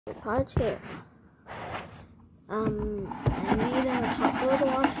Part 2. I made a top load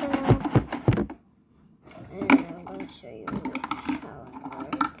washer now, and I'm going to show you how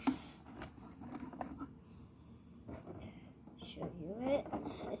it works. Show you it.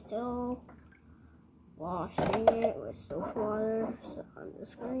 I'm still washing it with soap water, so I'm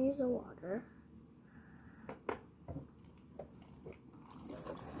just going to use the water.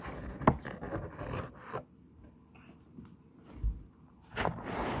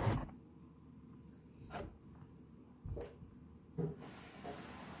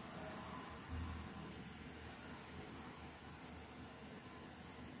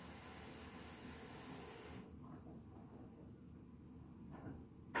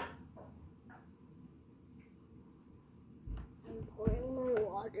 I'm pouring my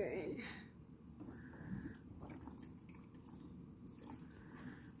water in.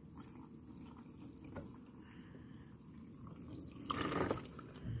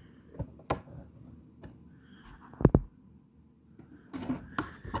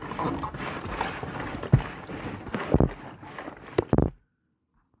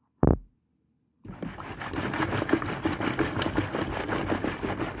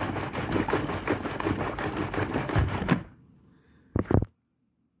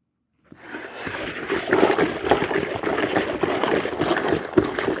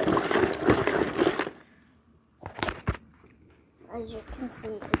 As you can see,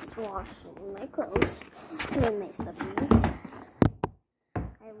 it's washing my clothes and my stuffies.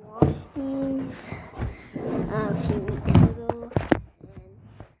 I washed these a few weeks ago, and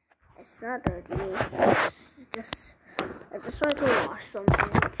it's not dirty. I just wanted to wash something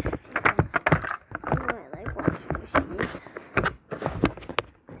because I like washing machines.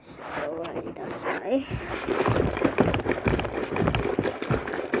 So that's why.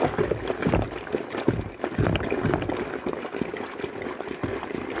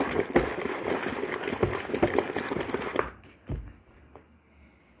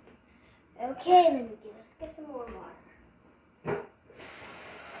 Okay, then let's get some more water.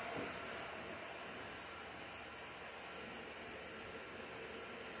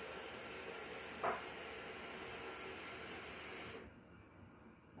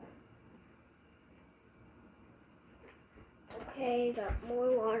 Okay, got more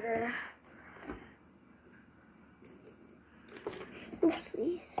water.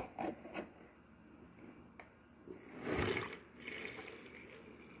 Oopsies.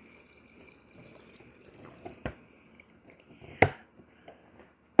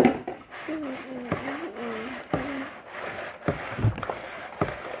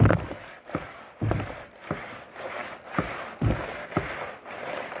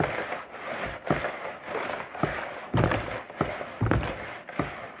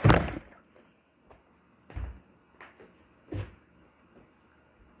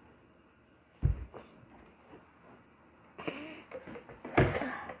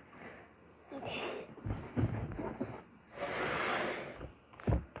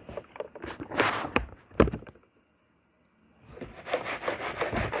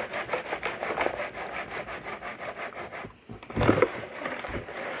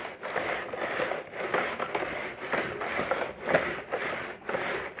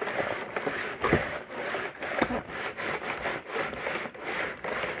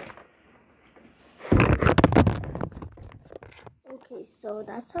 Okay, so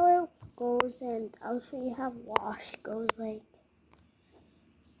that's how it goes, and I'll show you how wash goes like.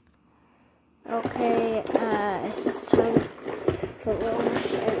 Okay, it's time for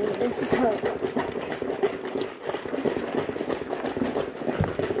wash, and this is how it looks like.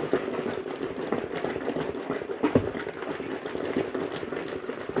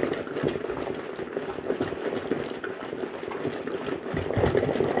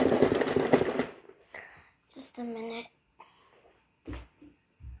 Just a minute.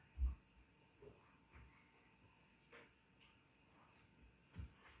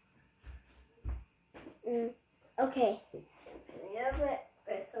 Okay, we have it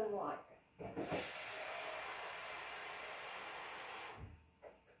with some water.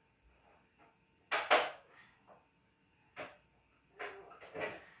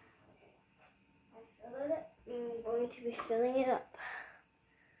 I'm going to be filling it up.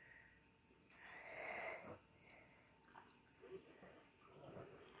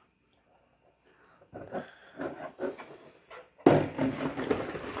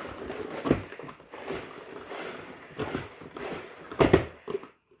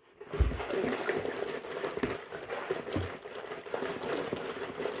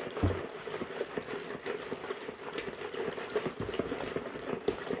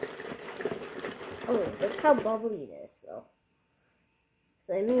 Oh, look how bubbly it is.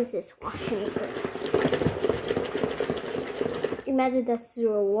 So it means it's washing good. Imagine that's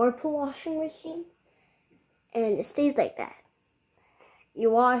your Whirlpool washing machine, and it stays like that.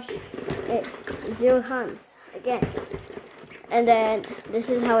 You wash it 0 times again, and then this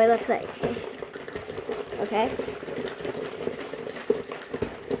is how it looks like. Okay?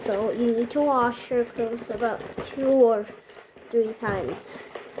 So you need to wash your clothes about 2 or 3 times,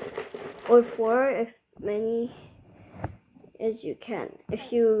 or 4 if many as you can.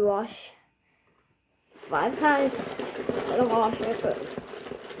 If you wash 5 times, it'll wash your clothes.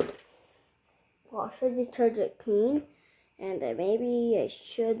 Wash the detergent clean, and maybe I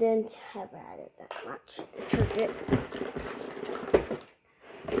shouldn't have added that much detergent.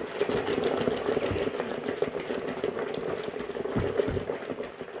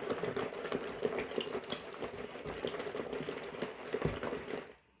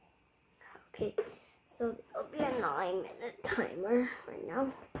 Okay, so there'll be a 9-minute timer right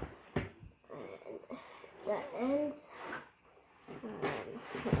now, and that ends.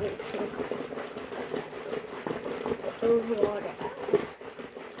 Let me take those water out.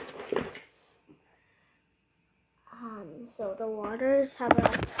 So the waters have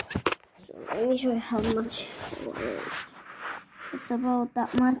so let me show you how much water is. It's about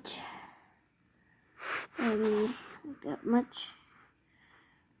that much. Maybe that much.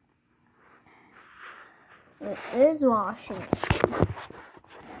 So it is washing.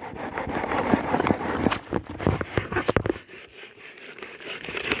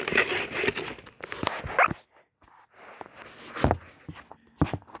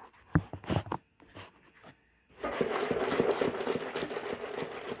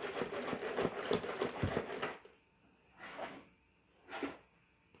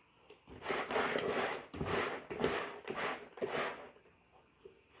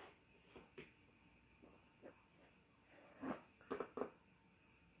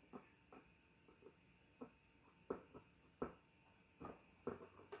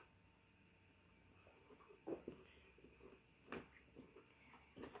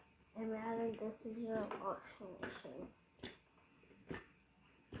 Imagine this is your washing machine.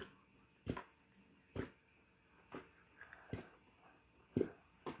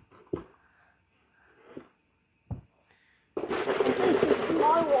 This is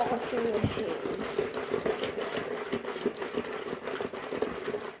my washing machine.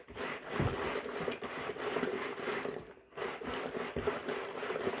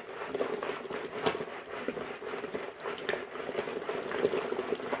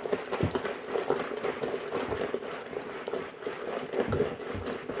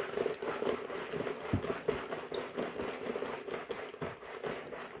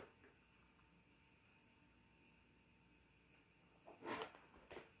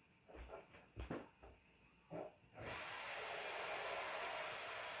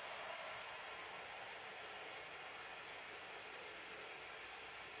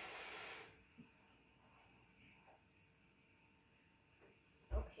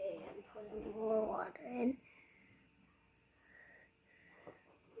 Okay, I'm putting more water in.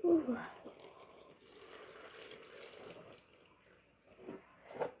 Ooh.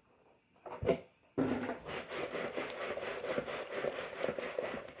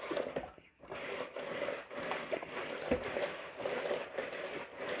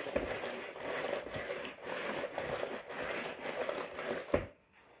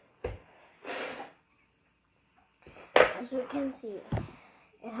 As you can see,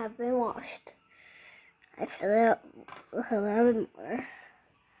 it has been washed. I fill it up with a little bit more,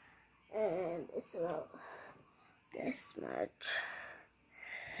 and it's about this much.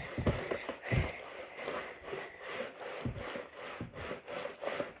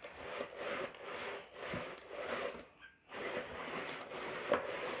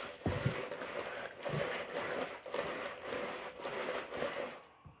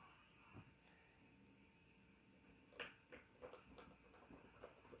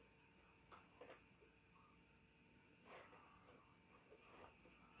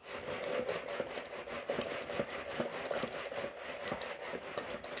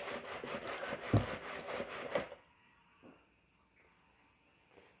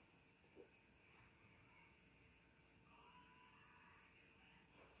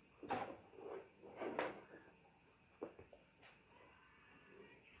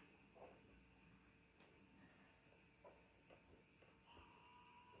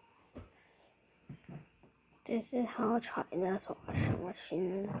 This is how China's washing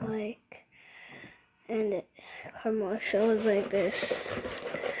machine is like, and the commercial is like this,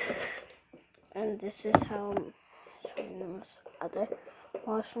 and this is how China's other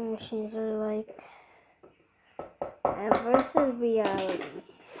washing machines are like. And versus reality.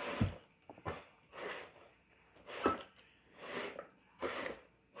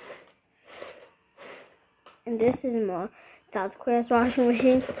 And this is more South Korea's washing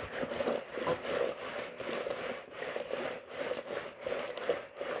machine.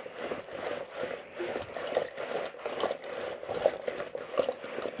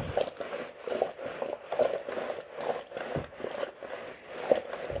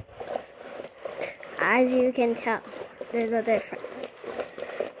 As you can tell, there's a difference.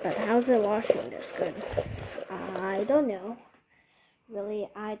 But how's it washing this good? I don't know. Really,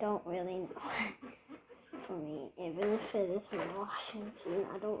 I don't really know. For me, even if it is my washing machine,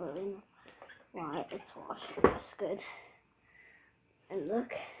 I don't really know why it's washing this good. And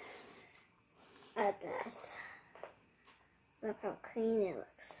look at this. Look how clean it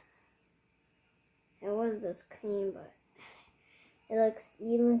looks. It was this clean, but it looks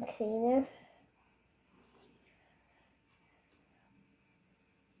even cleaner.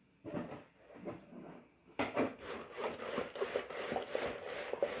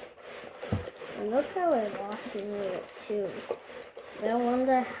 And look how it's washing it too. I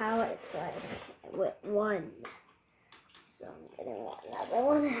wonder how it's like with one. So I'm getting another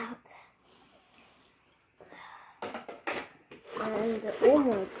one out. And oh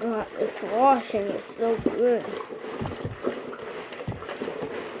my god, this washing is so good.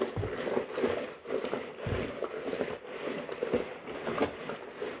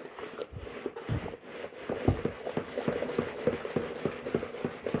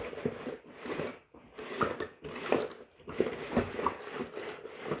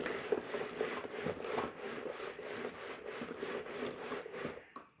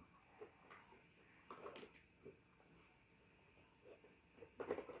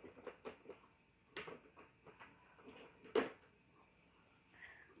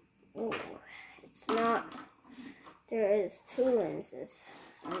 Oh, it's not. There is two lenses.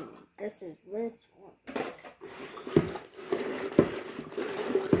 This is rinse once.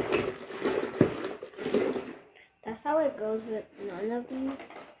 That's how it goes with none of these,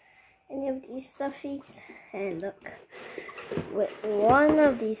 any of these stuffies. And look, with one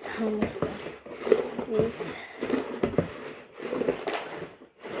of these tiny stuffies.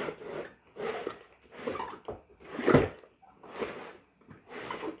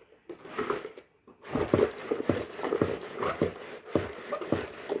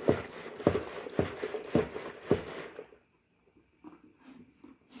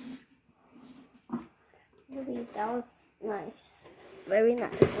 That was nice. Very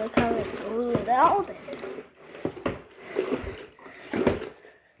nice. Look how it goes without it.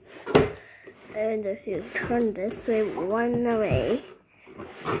 And if you turn this way, one away.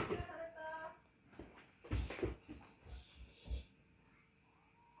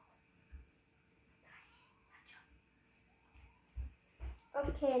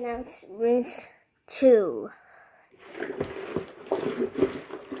 Okay, now it's rinse 2.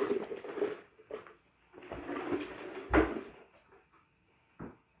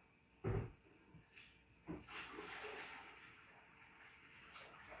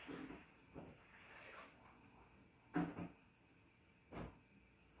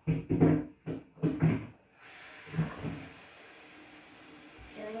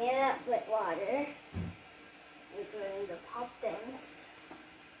 Filling it up with water. We're doing the pop dance.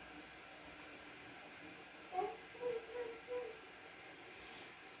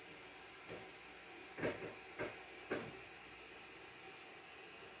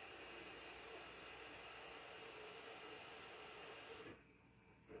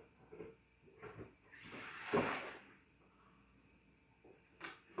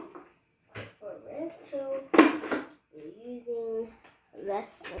 For rinse 2, we're using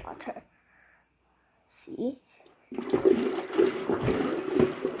less water. See?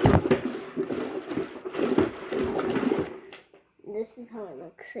 This is how it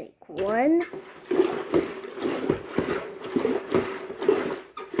looks like 1.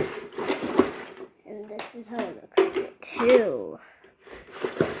 And this is how it looks like 2.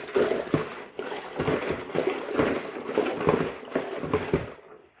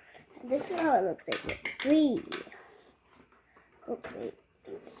 And this is how it looks like 3. Oh wait,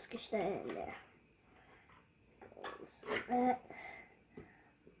 squish that in there. Goes that,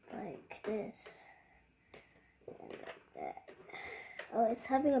 like this, and like that. Oh, it's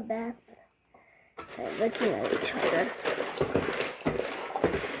having a bath. They're looking at each other.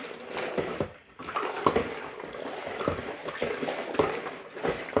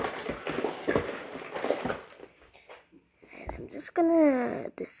 And I'm just gonna,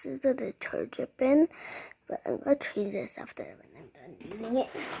 this is the detergent bin, but I'm gonna change this after when I'm done using it.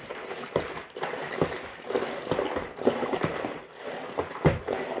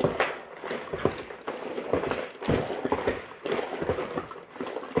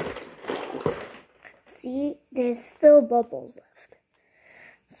 still bubbles left.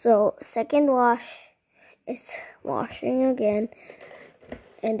 So second wash is washing again.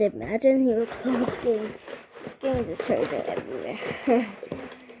 And imagine your clothes just getting detergent everywhere.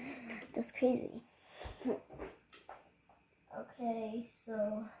 That's crazy. Okay,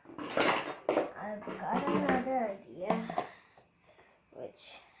 so I've got another idea,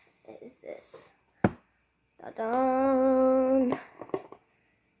 which is this. Ta-da!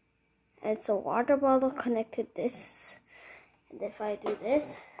 It's a water bottle connected this. And if I do this,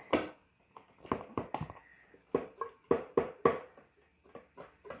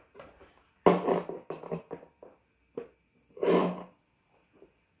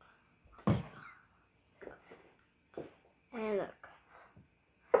 and look,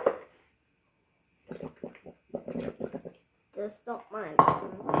 just don't mind.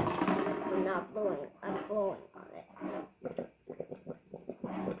 I'm not blowing. I'm blowing on it.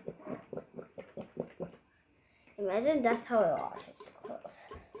 Imagine that's how it washes clothes.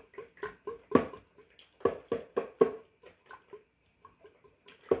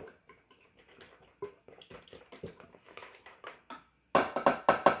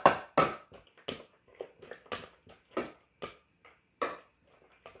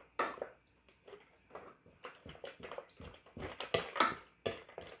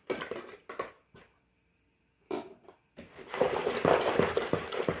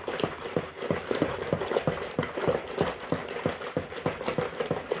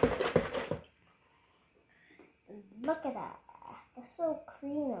 Look at that. That's so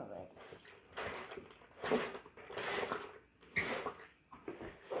clean already.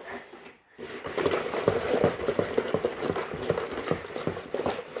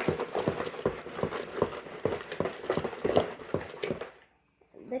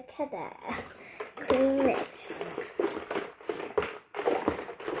 Look at that. Cleanness.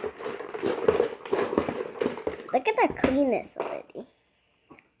 Look at that cleanness already.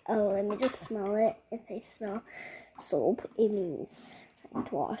 Oh, let me just smell it. If I smell soap, it means I need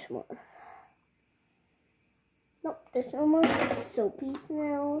to wash more. Nope, there's no more soapy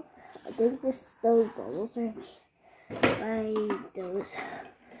smell. I think those bubbles are by those.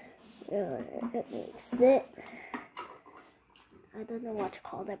 It makes it. I don't know what to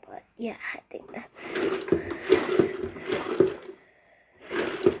call it, but yeah, I think that.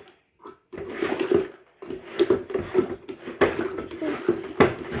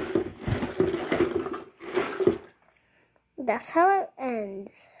 That's how it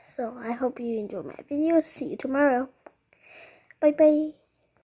ends. So I hope you enjoyed my video. See you tomorrow. Bye bye.